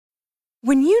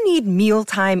When you need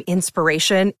mealtime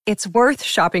inspiration, it's worth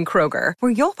shopping Kroger,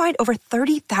 where you'll find over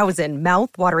 30,000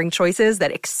 mouth-watering choices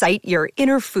that excite your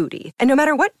inner foodie. And no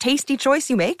matter what tasty choice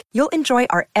you make, you'll enjoy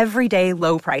our everyday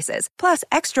low prices, plus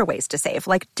extra ways to save,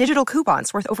 like digital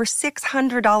coupons worth over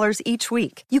 $600 each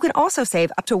week. You can also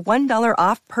save up to $1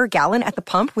 off per gallon at the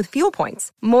pump with fuel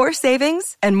points. More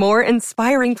savings and more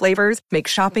inspiring flavors make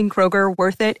shopping Kroger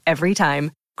worth it every time.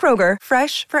 Kroger,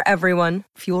 fresh for everyone.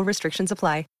 Fuel restrictions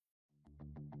apply.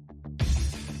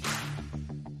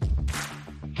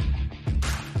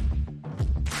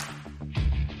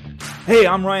 Hey,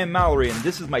 I'm Ryan Mallory, and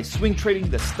this is my Swing Trading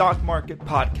the Stock Market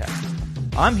podcast.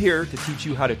 I'm here to teach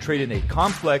you how to trade in a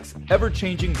complex,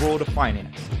 ever-changing world of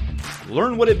finance.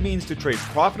 Learn what it means to trade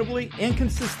profitably and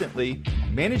consistently,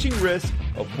 managing risk,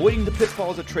 avoiding the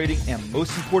pitfalls of trading, and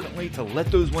most importantly, to let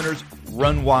those winners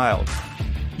run wild.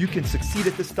 You can succeed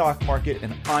at the stock market,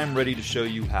 and I'm ready to show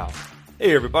you how.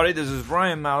 Hey everybody, this is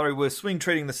Ryan Mallory with Swing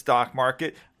Trading the Stock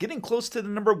Market, getting close to the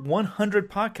number 100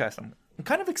 podcast. I'm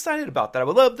kind of excited about that. I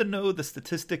would love to know the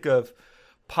statistic of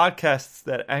podcasts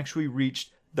that actually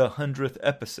reached the 100th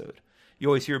episode. You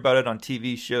always hear about it on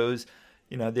TV shows.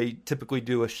 You know, they typically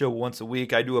do a show once a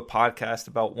week. I do a podcast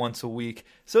about once a week.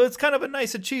 So it's kind of a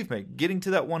nice achievement, getting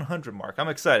to that 100 mark. I'm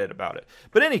excited about it.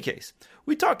 But in any case,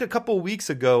 we talked a couple weeks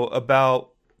ago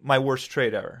about my worst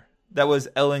trade ever. That was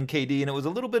LNKD, and it was a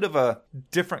little bit of a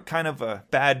different kind of a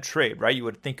bad trade, right? You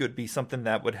would think it would be something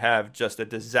that would have just a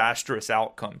disastrous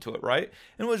outcome to it, right?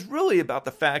 And it was really about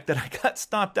the fact that I got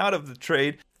stopped out of the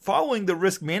trade following the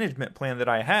risk management plan that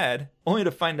I had, only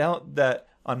to find out that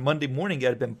on Monday morning it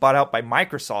had been bought out by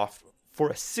Microsoft for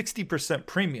a 60%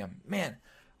 premium. Man,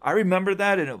 I remember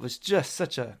that, and it was just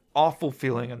such an awful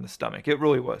feeling in the stomach. It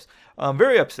really was.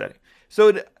 Very upsetting.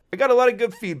 So I got a lot of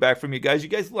good feedback from you guys. You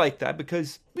guys like that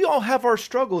because we all have our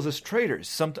struggles as traders.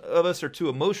 Some of us are too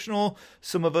emotional.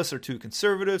 Some of us are too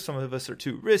conservative. Some of us are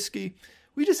too risky.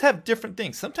 We just have different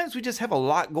things. Sometimes we just have a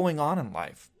lot going on in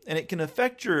life, and it can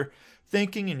affect your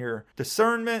thinking and your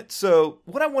discernment. So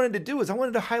what I wanted to do is I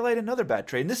wanted to highlight another bad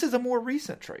trade, and this is a more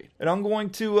recent trade. And I'm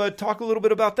going to talk a little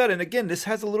bit about that. And again, this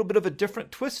has a little bit of a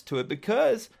different twist to it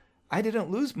because I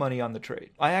didn't lose money on the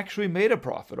trade. I actually made a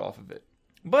profit off of it.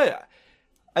 But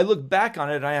I look back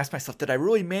on it and I ask myself, did I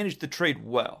really manage the trade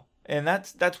well? And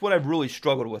that's what I've really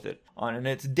struggled with it on. And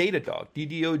it's Datadog,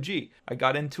 DDOG. I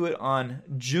got into it on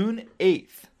June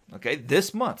 8th, okay,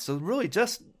 this month. So really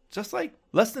just like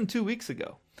less than 2 weeks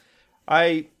ago.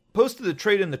 I posted the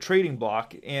trade in the trading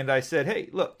block and I said, hey,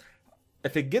 look,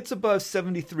 if it gets above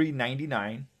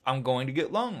 73.99, I'm going to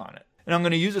get long on it. And I'm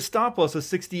going to use a stop loss of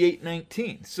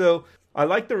 68.19. So I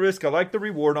like the risk. I like the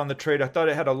reward on the trade. I thought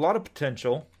it had a lot of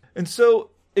potential. And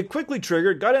so it quickly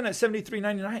triggered, got in at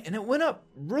 73.99, and it went up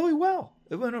really well.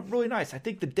 It went up really nice. I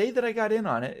think the day that I got in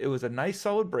on it, it was a nice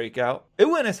solid breakout. It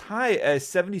went as high as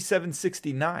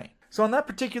 77.69. So on that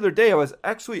particular day, I was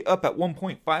actually up at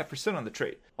 1.5% on the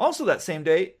trade. Also that same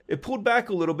day, it pulled back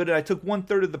a little bit, and I took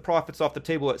 1/3 of the profits off the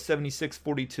table at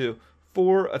 76.42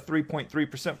 for a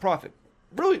 3.3% profit.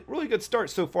 Really, really good start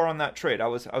so far on that trade. I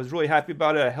was really happy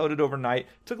about it. I held it overnight,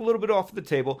 took a little bit off the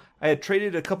table. I had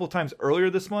traded a couple times earlier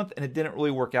this month, and it didn't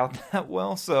really work out that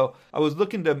well. So I was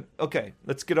looking to, okay,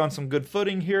 let's get on some good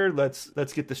footing here. Let's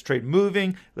get this trade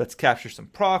moving. Let's capture some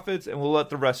profits, and we'll let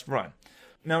the rest run.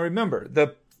 Now remember,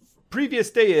 the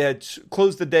previous day it had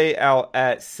closed the day out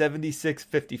at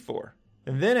 76.54,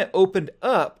 and then it opened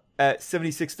up at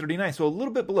 76.39, so a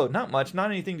little bit below, not much, not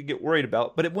anything to get worried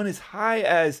about, but it went as high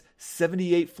as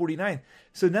 78.49.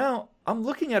 So now I'm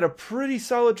looking at a pretty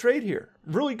solid trade here.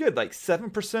 Really good, like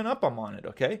 7% up I'm on it,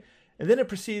 okay? And then it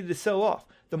proceeded to sell off.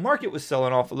 The market was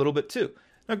selling off a little bit too.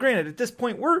 Now granted, at this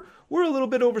point, we're a little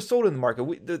bit oversold in the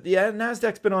market. The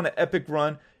NASDAQ's been on an epic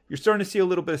run. You're starting to see a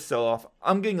little bit of sell-off.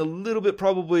 I'm getting a little bit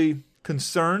probably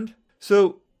concerned.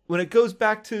 So when it goes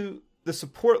back to the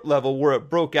support level where it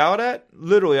broke out at,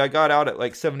 literally I got out at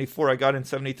like 74. I got in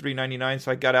 73.99,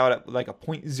 so I got out at like a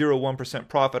 0.01%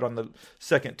 profit on the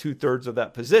second 2/3 of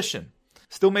that position.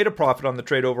 Still made a profit on the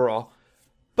trade overall,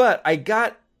 but I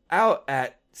got out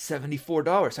at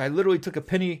 $74. I literally took a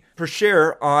penny per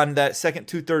share on that second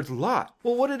 2/3 lot.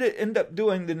 Well, what did it end up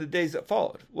doing in the days that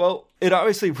followed? Well, it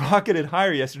obviously rocketed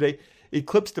higher yesterday,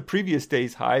 eclipsed the previous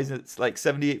day's highs. It's like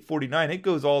 78.49. It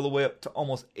goes all the way up to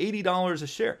almost $80 a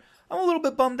share. I'm a little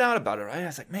bit bummed out about it, right? I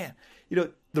was like, man,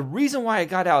 the reason why I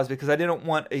got out is because I didn't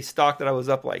want a stock that I was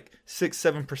up like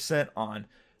 6-7% on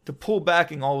to pull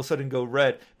back and all of a sudden go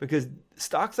red, because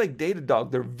stocks like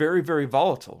Datadog, they're very, very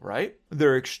volatile, right?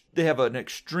 They have an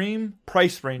extreme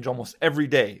price range almost every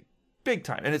day, big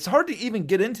time. And it's hard to even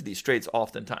get into these trades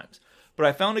oftentimes. But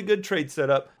I found a good trade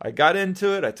setup. I got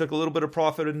into it. I took a little bit of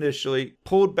profit initially,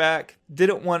 pulled back,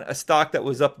 didn't want a stock that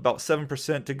was up about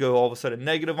 7% to go all of a sudden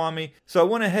negative on me. So I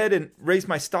went ahead and raised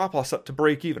my stop loss up to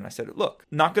break even. I said, look,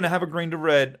 not going to have a green to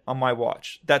red on my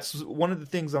watch. That's one of the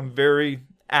things I'm very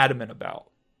adamant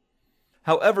about.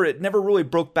 However, it never really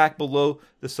broke back below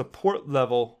the support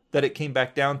level that it came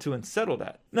back down to and settled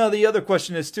at. Now, the other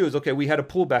question is, okay, we had a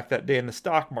pullback that day in the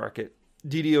stock market.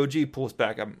 DDOG pulls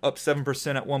back. I'm up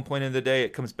 7% at one point in the day.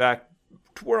 It comes back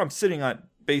to where I'm sitting at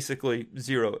basically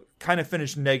zero. It kind of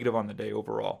finished negative on the day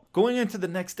overall. Going into the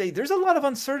next day, there's a lot of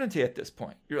uncertainty at this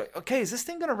point. You're like, okay, is this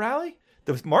thing going to rally?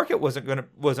 The market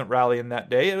wasn't rallying that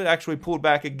day. It actually pulled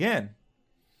back again.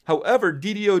 However,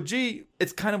 DDOG,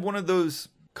 it's kind of one of those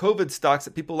COVID stocks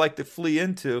that people like to flee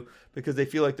into because they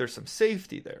feel like there's some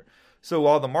safety there. So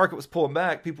while the market was pulling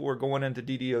back, people were going into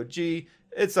DDOG.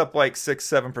 It's up like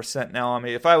 6-7% now. I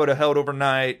mean, if I would have held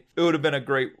overnight, it would have been a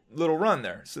great little run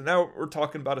there. So now we're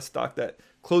talking about a stock that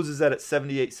closes at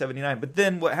 78, 79. But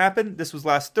then what happened? This was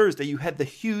last Thursday. You had the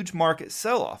huge market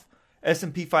sell-off.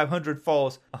 S&P 500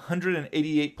 falls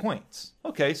 188 points.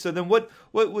 Okay, so then what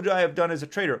would I have done as a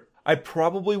trader? I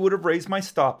probably would have raised my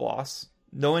stop loss.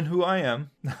 Knowing who I am,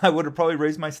 I would have probably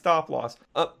raised my stop loss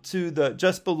up to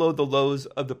just below the lows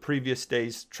of the previous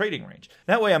day's trading range.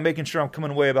 That way I'm making sure I'm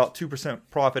coming away about 2%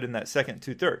 profit in that second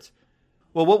 2/3.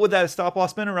 Well, what would that stop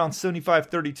loss been? Around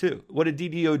 75.32. What did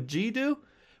DDOG do?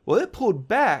 Well, it pulled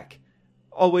back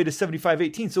all the way to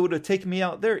 75.18, so it would have taken me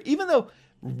out there. Even though,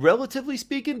 relatively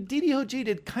speaking, DDOG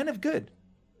did kind of good.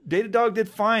 Datadog did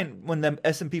fine when the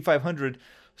S&P 500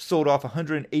 sold off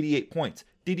 188 points.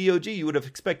 DDOG, you would have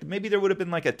expected maybe there would have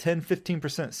been like a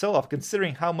 10-15% sell-off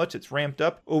considering how much it's ramped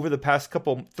up over the past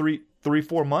couple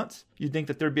 3-4 months. You'd think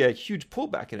that there'd be a huge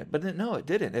pullback in it, but no, it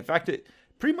didn't. In fact, it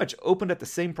pretty much opened at the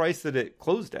same price that it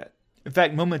closed at. In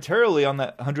fact, momentarily on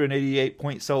that 188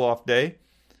 point sell-off day,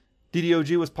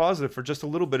 DDOG was positive for just a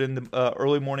little bit in the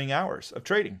early morning hours of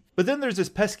trading. But then there's this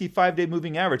pesky 5-day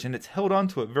moving average, and it's held on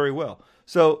to it very well.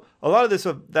 So a lot of this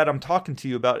that I'm talking to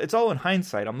you about, it's all in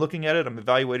hindsight. I'm looking at it, I'm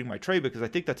evaluating my trade because I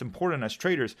think that's important as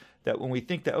traders, that when we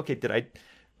think that, okay, did I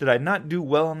not do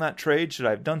well on that trade? Should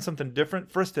I have done something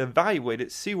different? For us to evaluate it,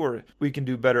 see where we can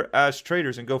do better as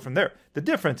traders and go from there. The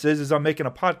difference is I'm making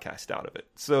a podcast out of it.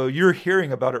 So you're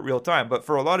hearing about it real time. But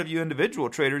for a lot of you individual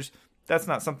traders, that's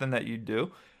not something that you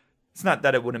do. It's not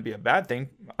that it wouldn't be a bad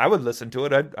thing. I would listen to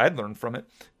it. I'd learn from it.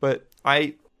 But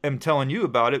I am telling you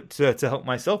about it to help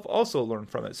myself also learn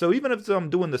from it. So even if I'm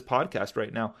doing this podcast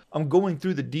right now, I'm going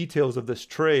through the details of this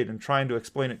trade and trying to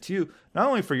explain it to you, not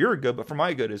only for your good, but for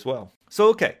my good as well. So,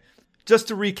 okay, just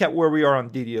to recap where we are on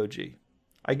DDOG.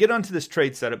 I get onto this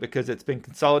trade setup because it's been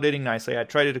consolidating nicely. I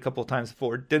tried it a couple of times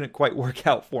before. It didn't quite work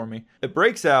out for me. It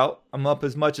breaks out. I'm up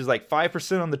as much as like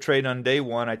 5% on the trade on day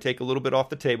one. I take a little bit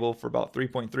off the table for about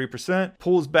 3.3%.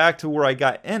 Pulls back to where I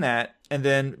got in at and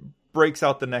then breaks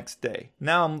out the next day.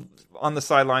 Now I'm on the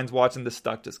sidelines watching the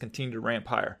stock just continue to ramp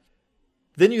higher.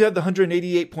 Then you have the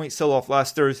 188 point sell-off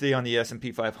last Thursday on the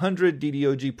S&P 500.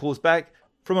 DDOG pulls back.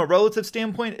 From a relative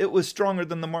standpoint, it was stronger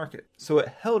than the market. So it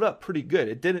held up pretty good.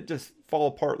 It didn't just fall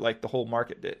apart like the whole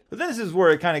market did. But this is where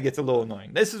it kind of gets a little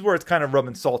annoying. This is where it's kind of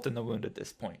rubbing salt in the wound at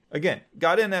this point. Again,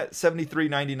 got in at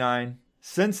 73.99.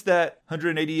 Since that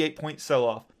 188 point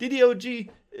sell-off,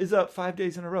 DDOG is up 5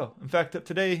 days in a row. In fact,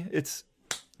 today it's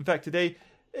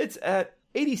at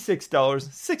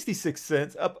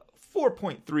 $86.66, up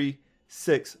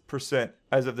 4.36%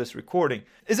 as of this recording.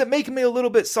 Is it making me a little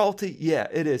bit salty? Yeah,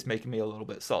 it is making me a little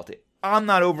bit salty. I'm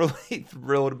not overly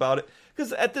thrilled about it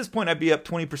because at this point I'd be up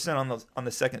 20% on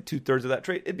the second 2/3 of that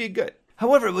trade. It'd be good.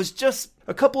 However, it was just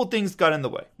a couple of things got in the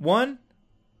way. One,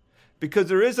 because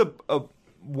there is a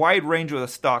wide range with a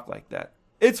stock like that.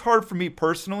 It's hard for me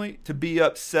personally to be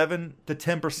up 7 to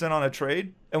 10% on a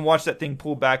trade and watch that thing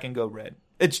pull back and go red.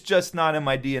 It's just not in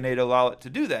my DNA to allow it to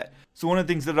do that. So one of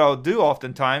the things that I'll do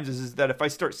oftentimes is that if I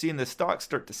start seeing the stock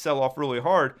start to sell off really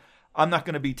hard, I'm not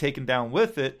going to be taken down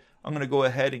with it. I'm going to go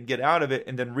ahead and get out of it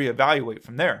and then reevaluate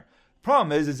from there.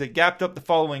 Problem is it gapped up the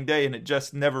following day and it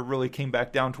just never really came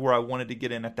back down to where I wanted to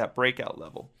get in at that breakout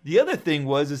level. The other thing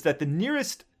is that the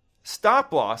nearest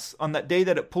stop loss on that day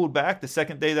that it pulled back, the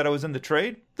second day that I was in the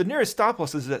trade, the nearest stop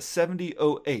loss is at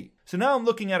 70.08. So now I'm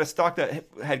looking at a stock that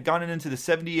had gone into the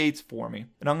 78s for me,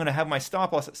 and I'm going to have my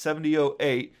stop loss at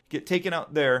 70.08, get taken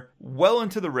out there well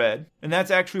into the red, and that's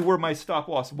actually where my stop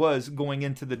loss was going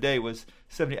into the day was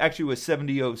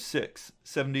 70.06,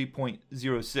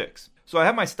 70.06. So I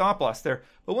have my stop loss there,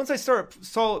 but once I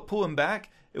saw it pulling back,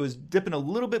 it was dipping a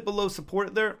little bit below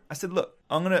support there. I said, look,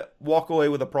 I'm going to walk away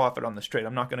with a profit on this trade.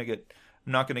 I'm not going to get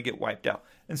I'm not going to get wiped out.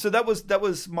 And so that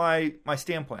was my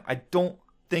standpoint. I don't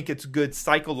think it's good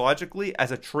psychologically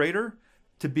as a trader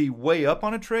to be way up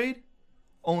on a trade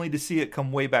only to see it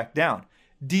come way back down.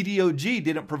 DDOG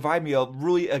didn't provide me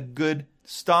a good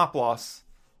stop loss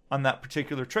on that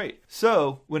particular trade.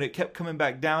 So when it kept coming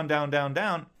back down,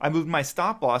 I moved my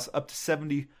stop loss up to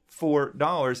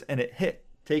 $74 and it hit,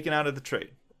 taken out of the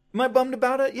trade. Am I bummed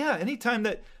about it? Yeah. Anytime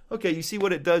that, okay, you see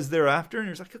what it does thereafter and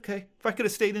you're like, okay, if I could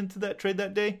have stayed into that trade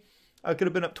that day, I could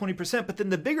have been up 20%. But then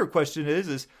the bigger question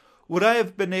is would I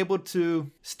have been able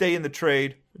to stay in the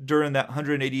trade during that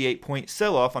 188-point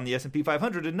sell-off on the S&P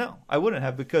 500? And no, I wouldn't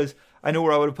have, because I know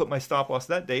where I would have put my stop loss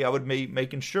that day. I would be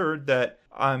making sure that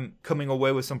I'm coming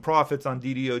away with some profits on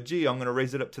DDOG. I'm going to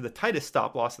raise it up to the tightest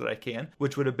stop loss that I can,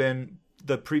 which would have been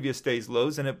the previous day's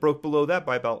lows, and it broke below that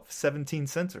by about 17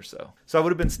 cents or so. So I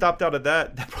would have been stopped out of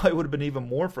that. That probably would have been even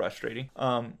more frustrating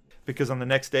because on the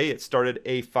next day it started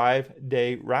a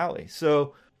 5-day rally.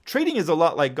 So trading is a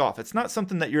lot like golf. It's not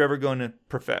something that you're ever going to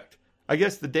perfect. I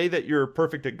guess the day that you're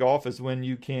perfect at golf is when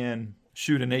you can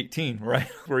shoot an 18, right?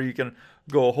 Where you can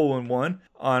go a hole in one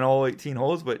on all 18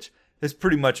 holes, which is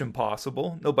pretty much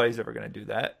impossible. Nobody's ever going to do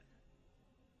that.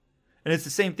 And it's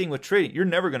the same thing with trading. You're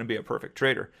never going to be a perfect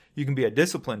trader. You can be a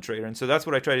disciplined trader. And so that's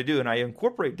what I try to do. And I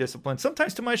incorporate discipline,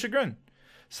 sometimes to my chagrin,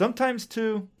 sometimes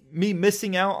to me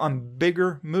missing out on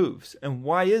bigger moves. And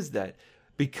why is that?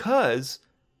 Because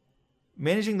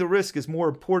managing the risk is more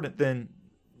important than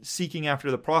seeking after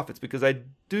the profits. Because I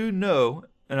do know,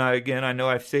 and I know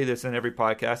I say this in every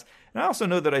podcast, and I also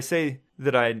know that I say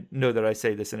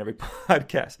this in every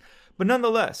podcast. But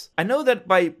nonetheless, I know that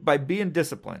by being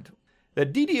disciplined,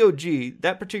 that DDOG,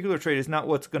 that particular trade, is not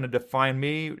what's going to define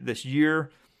me this year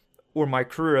or my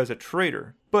career as a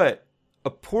trader. But a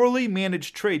poorly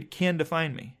managed trade can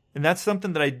define me. And that's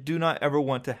something that I do not ever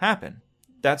want to happen.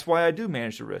 That's why I do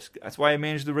manage the risk. That's why I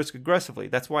manage the risk aggressively.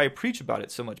 That's why I preach about it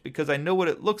so much, because I know what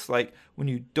it looks like when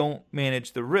you don't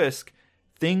manage the risk.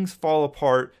 Things fall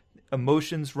apart,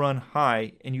 emotions run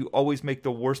high, and you always make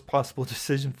the worst possible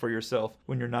decision for yourself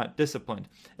when you're not disciplined.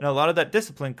 And a lot of that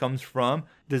discipline comes from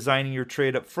designing your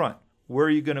trade up front. Where are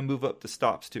you going to move up the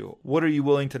stops to? What are you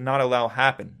willing to not allow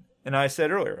happen? And I said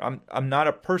earlier, I'm not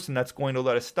a person that's going to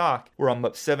let a stock where I'm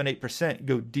up 7-8%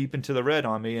 go deep into the red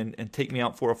on me and take me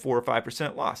out for a 4 or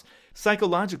 5% loss.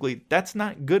 Psychologically, that's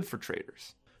not good for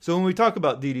traders. So when we talk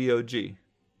about DDOG,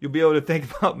 you'll be able to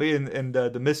think about me and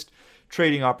the missed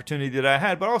trading opportunity that I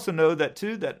had, but also know that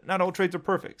too, that not all trades are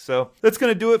perfect. So that's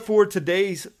going to do it for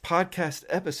today's podcast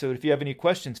episode. If you have any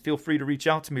questions, feel free to reach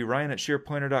out to me,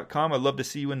 Ryan@SharePlanner.com. I'd love to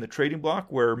see you in the trading block,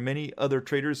 where many other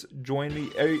traders join me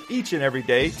each and every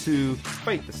day to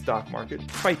fight the stock market,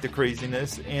 fight the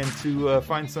craziness, and to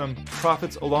find some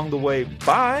profits along the way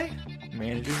by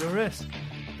managing the risk.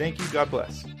 Thank you. God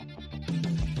bless.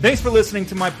 Thanks for listening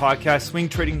to my podcast, Swing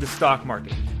Trading the Stock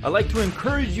Market. I'd like to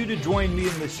encourage you to join me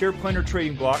in the SharePlanner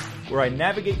Trading Block, where I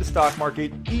navigate the stock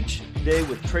market each day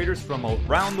with traders from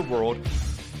around the world.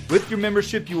 With your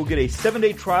membership, you will get a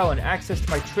 7-day trial and access to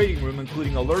my trading room,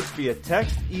 including alerts via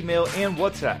text, email, and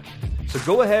WhatsApp. So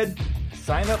go ahead,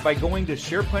 sign up by going to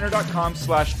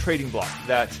shareplanner.com/trading block.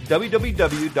 That's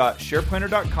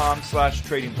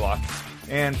www.shareplanner.com/trading block.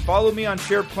 And follow me on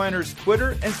SharePlanner's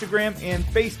Twitter, Instagram, and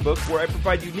Facebook, where I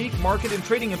provide unique market and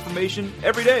trading information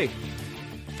every day.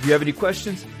 If you have any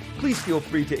questions, please feel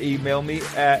free to email me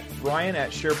at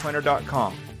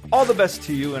ryan@shareplanner.com. All the best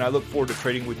to you, and I look forward to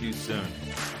trading with you soon.